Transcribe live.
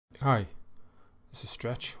Hi, this is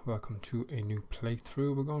Stretch. Welcome to a new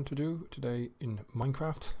playthrough we're going to do today in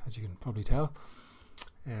Minecraft, as you can probably tell.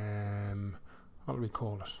 What do we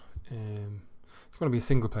call it? It's going to be a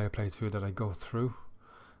single player playthrough that I go through,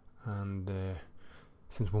 and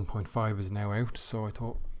since 1.5 is now out, so I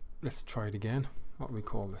thought let's try it again. What do we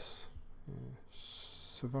call this?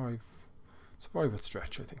 Survival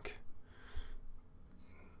Stretch, I think.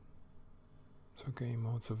 So game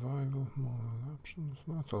mode, survival, more options,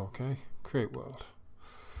 that's all okay. Create world.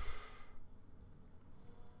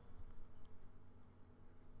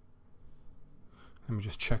 Let me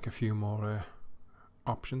just check a few more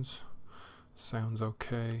options. Sounds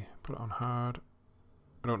okay. Put it on hard.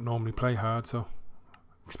 I don't normally play hard, so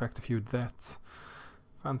expect a few deaths.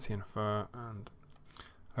 Fancy and fur, and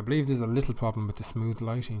I believe there's a little problem with the smooth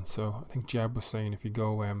lighting, so I think Jeb was saying if you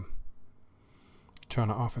go turn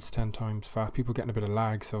it off, it's 10 times fast. People getting a bit of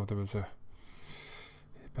lag, so there was a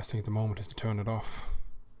best thing at the moment is to turn it off.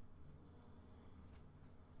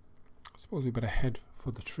 I suppose we better head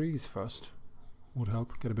for the trees first. Would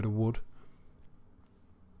help, get a bit of wood.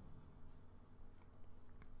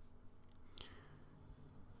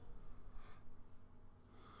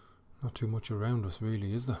 Not too much around us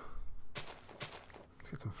really, is there? Let's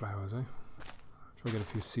get some flowers, eh? Try to get a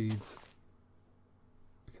few seeds.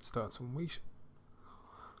 We can start some wheat.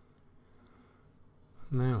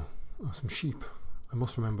 Now, some sheep. I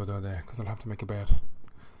must remember they're there because I'll have to make a bed.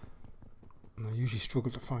 And I usually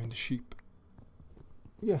struggle to find the sheep.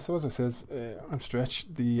 Yeah, so as I says, I'm Stretch.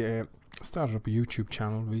 Started up a YouTube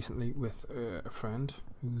channel recently with a friend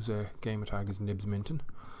whose gamer tag is Nibs Minton.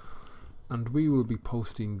 And we will be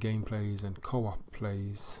posting gameplays and co-op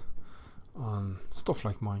plays on stuff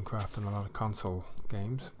like Minecraft and a lot of console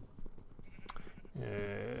games.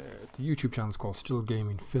 The YouTube channel is called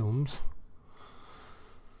Stillgamingfilms.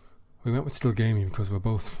 We went with Still Gaming because we're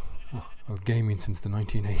both gaming since the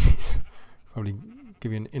 1980s. Probably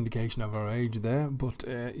give you an indication of our age there, but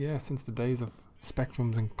yeah, since the days of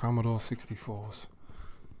Spectrums and Commodore 64s.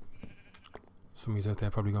 Some of you out there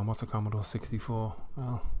probably going, what's a Commodore 64?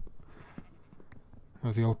 Well, it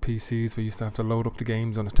was the old PCs where you used to have to load up the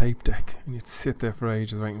games on a tape deck, and you'd sit there for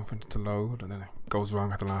ages waiting for it to load, and then it goes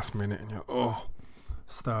wrong at the last minute, and you're, oh,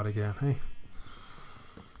 start again, hey?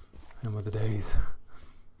 And with the days.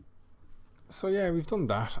 So yeah, we've done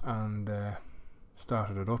that and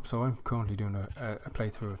started it up. So I'm currently doing a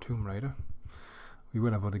playthrough of Tomb Raider. We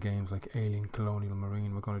will have other games like Alien, Colonial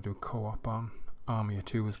Marine. We're going to do co-op on. Army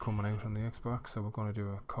 2 is coming out on the Xbox, so we're going to do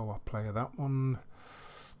a co-op play of that one.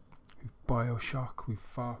 We've Bioshock, we've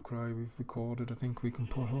Far Cry, we've recorded, I think we can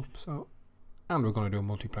put up. So, and we're going to do a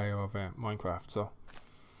multiplayer of Minecraft. So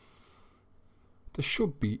there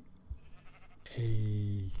should be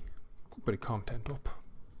a good bit of content up.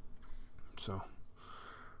 So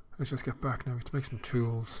let's just get back now. We have to make some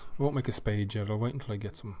tools. I won't make a spade yet. I'll wait until I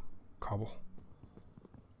get some cobble.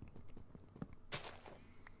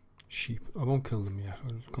 Sheep. I won't kill them yet.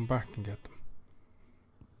 I'll come back and get them.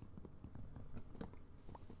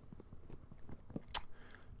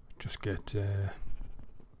 Just get a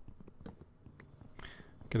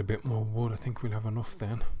bit more wood. I think we'll have enough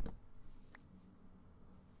then.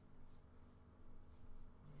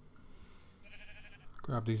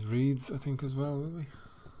 Grab these reeds, I think, as well, will we?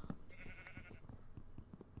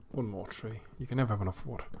 One more tree. You can never have enough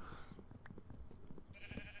wood.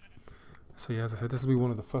 So yeah, as I said, this will be one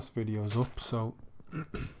of the first videos up, so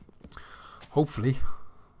hopefully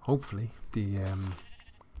the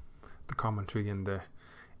commentary and the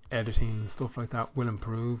editing and stuff like that will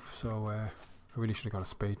improve. So I really should have got a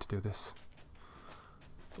spade to do this.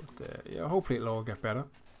 But yeah, hopefully it'll all get better.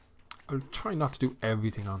 I'll try not to do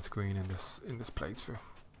everything on screen in this playthrough,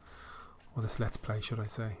 or this let's play, should I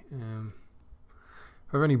say.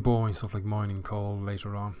 If I have any boring stuff like mining coal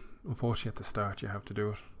later on, unfortunately at the start you have to do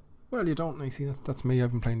it. Well, you don't, you see, that's me.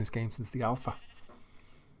 I've been playing this game since the alpha,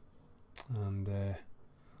 and I'm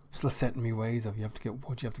still setting me ways of you have to get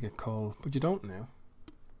wood, you have to get coal, but you don't now,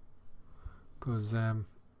 because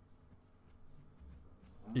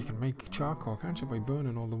you can make charcoal, can't you, by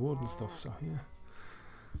burning all the wood and stuff. So yeah,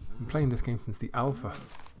 I've been playing this game since the alpha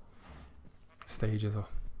stages, or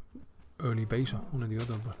early beta, one or the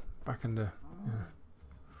other, but back in the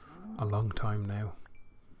a long time now.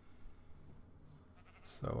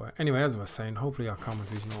 So anyway, as I was saying, hopefully our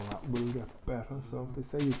commentaries and all that will get better. So they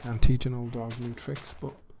say you can't teach an old dog new tricks,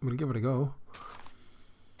 but we'll give it a go.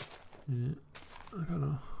 Yeah, I don't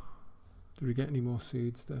know. Did we get any more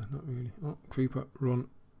seeds there? Not really. Oh, creeper, run.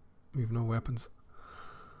 We have no weapons.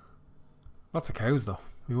 Lots of cows though.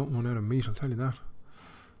 We won't run out of meat, I'll tell you that.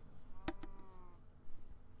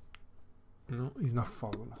 No, he's not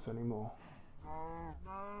following us anymore.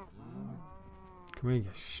 Come here, you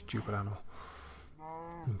stupid animal.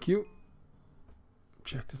 Thank you.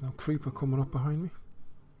 Check, there's no creeper coming up behind me.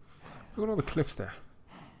 Look at all the cliffs there.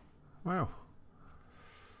 Wow.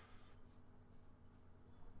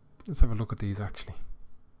 Let's have a look at these actually.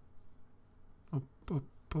 Up, up,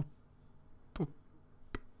 up, up.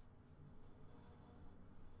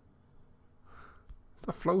 Is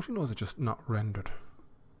that floating or is it just not rendered?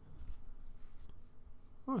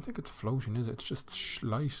 Oh, I think it's floating, is it? It's just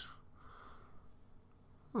light.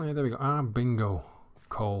 Oh yeah, there we go. Ah, bingo.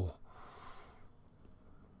 Coal.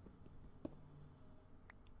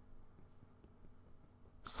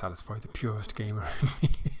 Satisfy the purest gamer in me.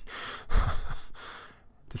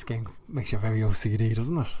 This game makes you very OCD,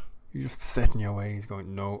 doesn't it? You're just set in your ways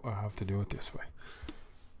going, no, I have to do it this way.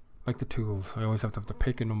 Like the tools, I always have to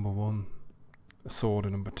pick a number 1, a sword a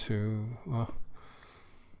number 2. Well,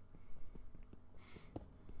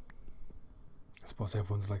 I suppose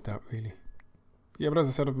everyone's like that, really. Yeah, but as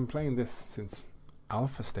I said, I've been playing this since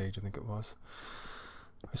alpha stage, I think it was.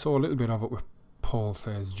 I saw a little bit of it with Paul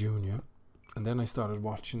Says Jr. And then I started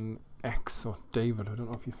watching X, or David, I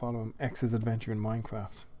don't know if you follow him, X's Adventure in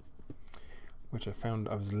Minecraft, which I found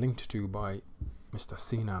I was linked to by Mr.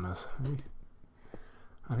 Cnanas.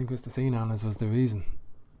 I think Mr. Cnanas was the reason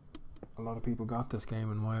a lot of people got this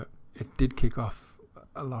game and why it did kick off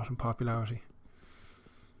a lot in popularity.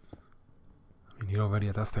 I mean, he already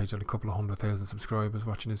at that stage had a couple of 100,000 subscribers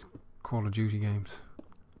watching his Call of Duty games.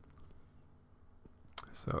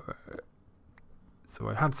 So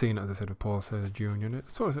I had seen it, as I said, with Paul Says Jr. and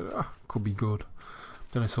it sort of said, ah, could be good.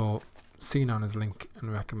 Then I saw Cnanas link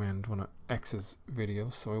and recommend one of X's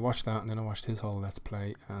videos, so I watched that and then I watched his whole Let's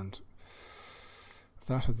Play, and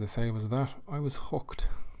that, as they say, was that. I was hooked.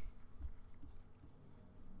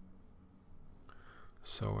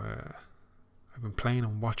 So I've been playing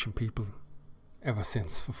and watching people ever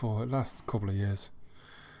since for the last couple of years.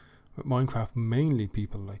 With Minecraft, mainly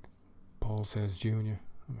people like Paul Says Jr.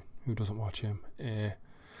 I mean, who doesn't watch him?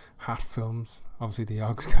 Hat Films, obviously the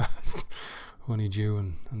Yogscast, Honeydew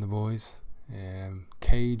and the boys.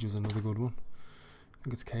 Cage is another good one. I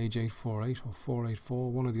think it's Cage 848 or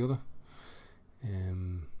 484, one or the other.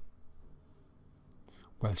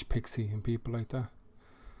 Welsh Pixie and people like that.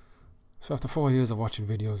 So after 4 years of watching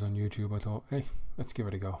videos on YouTube, I thought, hey, let's give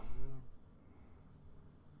it a go.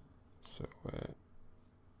 So I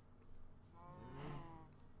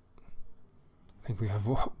think we have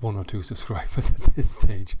 1 or 2 subscribers at this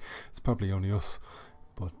stage. It's probably only us,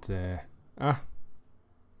 but I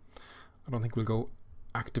don't think we'll go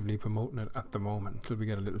actively promoting it at the moment until we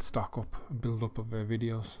get a little stock up, a build up of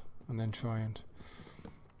videos, and then try and.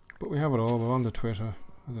 But we have it all. We're on the Twitter,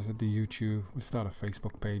 as I said, the YouTube. We'll start a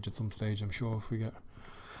Facebook page at some stage, I'm sure, if we get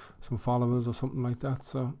some followers or something like that.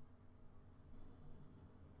 So.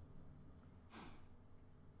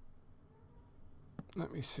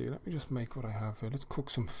 Let me see, let me just make what I have here. Let's cook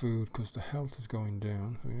some food because the health is going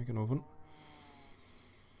down. So we make an oven.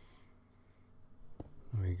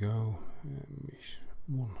 There we go.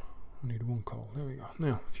 One. I need 1 coal. There we go.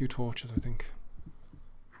 Now, a few torches, I think.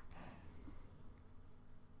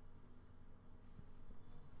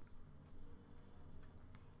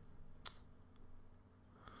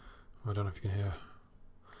 I don't know if you can hear.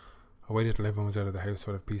 I waited till everyone was out of the house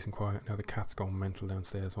so I'd have peace and quiet. Now the cat's going mental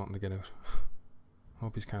downstairs wanting to get out.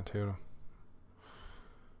 Hope you can't hear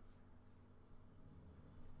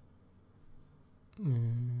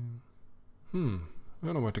him. I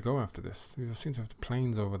don't know where to go after this. There seems to have the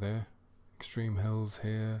plains over there. Extreme hills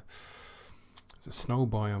here. There's a snow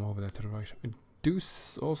biome over there to the right. I do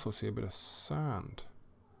also see a bit of sand.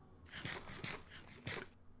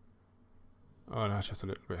 Oh, that's just a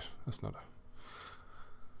little bit. That's not a... I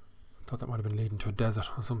thought that might have been leading to a desert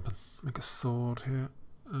or something. Make a sword here.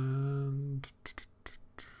 And...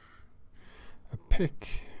 a pick,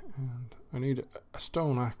 and I need a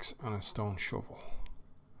stone axe and a stone shovel.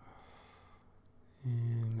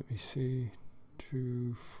 And let me see,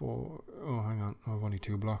 2, 4. Oh, hang on, I have only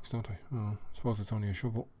 2 blocks, don't I? Oh, I suppose it's only a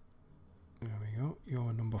shovel. There we go.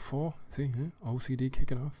 You're number 4. See, yeah? OCD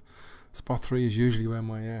kicking off. Spot 3 is usually where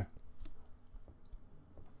my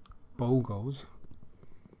bow goes.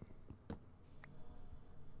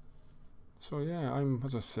 So yeah,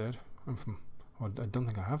 as I said, I'm from. Well, I don't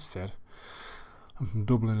think I have said. I'm from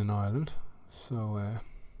Dublin in Ireland, so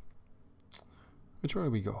which way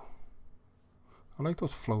do we go? I like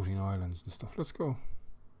those floating islands and stuff. Let's go.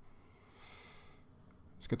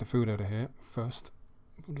 Let's get the food out of here first.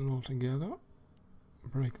 Put it all together.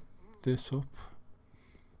 Break this up.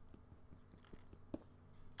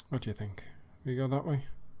 What do you think? We go that way?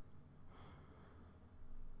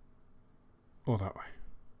 Oh, that way.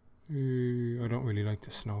 I don't really like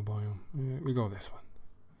the snow biome. We go this one.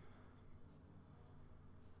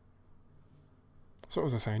 So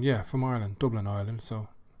as I was saying, yeah, from Ireland, Dublin, Ireland. So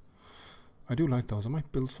I do like those. I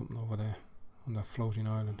might build something over there on that floating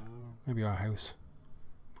island. Maybe our house.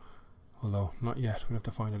 Although not yet. We'll have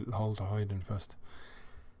to find a little hole to hide in first.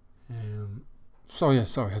 So yeah,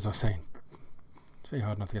 sorry, as I was saying, it's very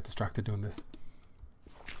hard not to get distracted doing this.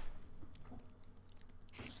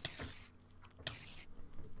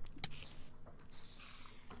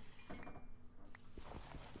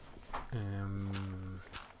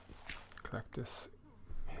 Collect this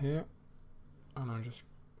here, and I'll just.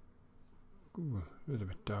 Ooh, it is a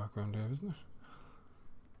bit dark around here, isn't it?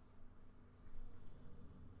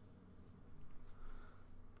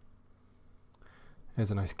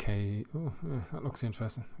 There's a nice cave. Oh, yeah, that looks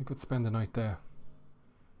interesting. We could spend the night there.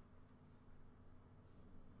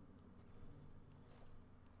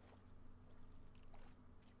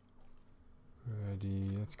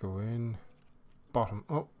 Ready, let's go in. Bottom.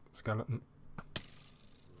 Oh, skeleton.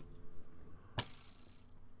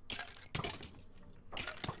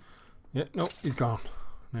 Yeah, no, he's gone.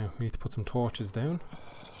 Now, we need to put some torches down.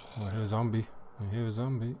 Oh, I hear a zombie. I hear a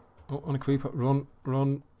zombie. Oh, on a creeper. Run,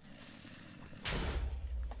 run.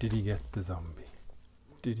 Did he get the zombie?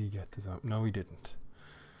 Did he get the zombie? No, he didn't.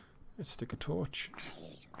 Let's stick a torch.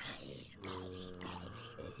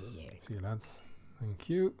 See you, lads. Thank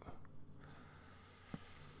you.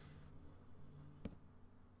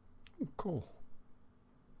 Oh, cool.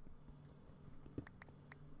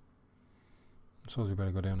 I suppose we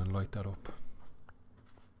better go down and light that up.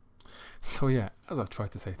 So yeah, as I've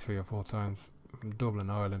tried to say 3 or 4 times, from Dublin,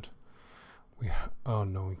 Ireland, we are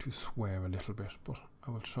knowing to swear a little bit, but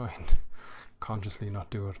I will try and consciously not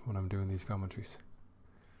do it when I'm doing these commentaries.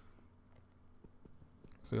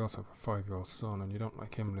 So you also have a 5-year-old son, and you don't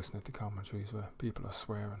like him listening to commentaries where people are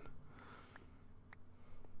swearing.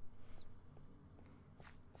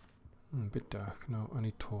 A bit dark. No, I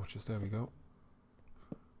need torches. There we go.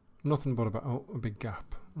 Nothing but about a big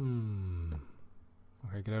gap.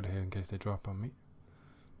 Okay, get out of here in case they drop on me.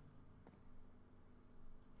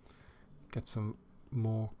 Get some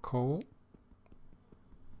more coal.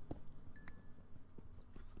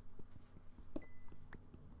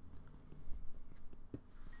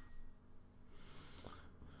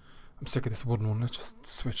 I'm sick of this wooden one. Let's just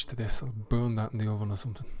switch to this. I'll burn that in the oven or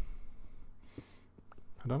something.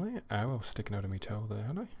 Had I an arrow sticking out of my toe there,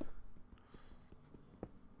 had I?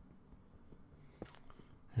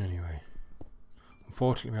 Anyway,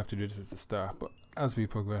 unfortunately we have to do this at the start, but as we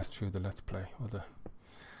progress through the let's play or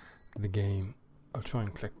the game, I'll try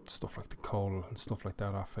and collect stuff like the coal and stuff like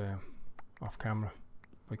that off camera.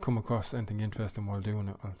 If I come across anything interesting while doing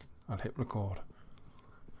it, I'll hit record.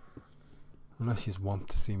 Unless you just want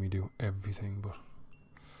to see me do everything, but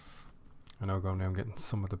I know going down getting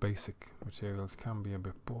some of the basic materials can be a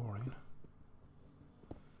bit boring.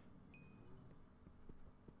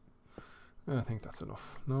 I think that's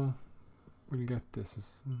enough. No, we'll get this.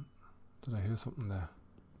 Did I hear something there?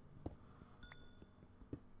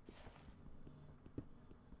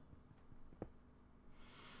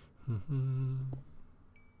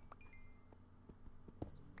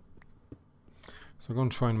 So I'm going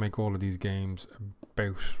to try and make all of these games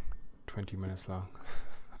about 20 minutes long.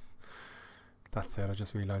 That said, I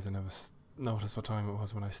just realised I never noticed what time it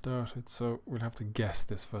was when I started, so we'll have to guess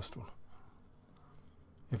this first one.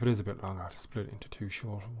 If it is a bit long, I'll split it into 2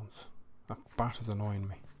 shorter ones. That bat is annoying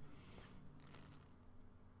me.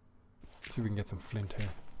 See if we can get some flint here.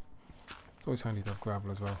 It's always handy to have gravel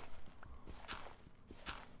as well.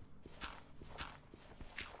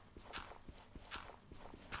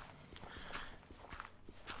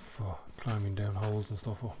 For climbing down holes and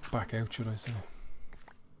stuff, or back out, should I say.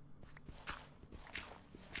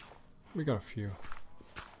 We got a few.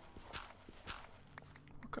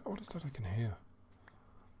 Okay, what is that I can hear?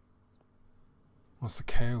 What's the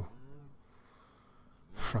cow?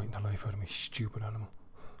 Frighten the life out of me, stupid animal.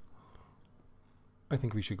 I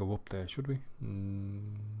think we should go up there, should we?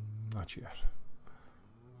 Not yet.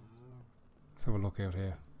 Let's have a look out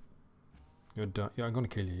here. You're done. Yeah, I'm gonna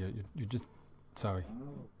kill you. You're just... Sorry.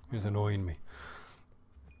 You're just annoying me.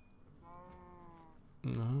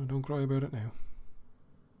 No, don't cry about it now.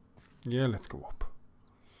 Yeah, let's go up.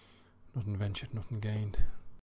 Nothing ventured, nothing gained.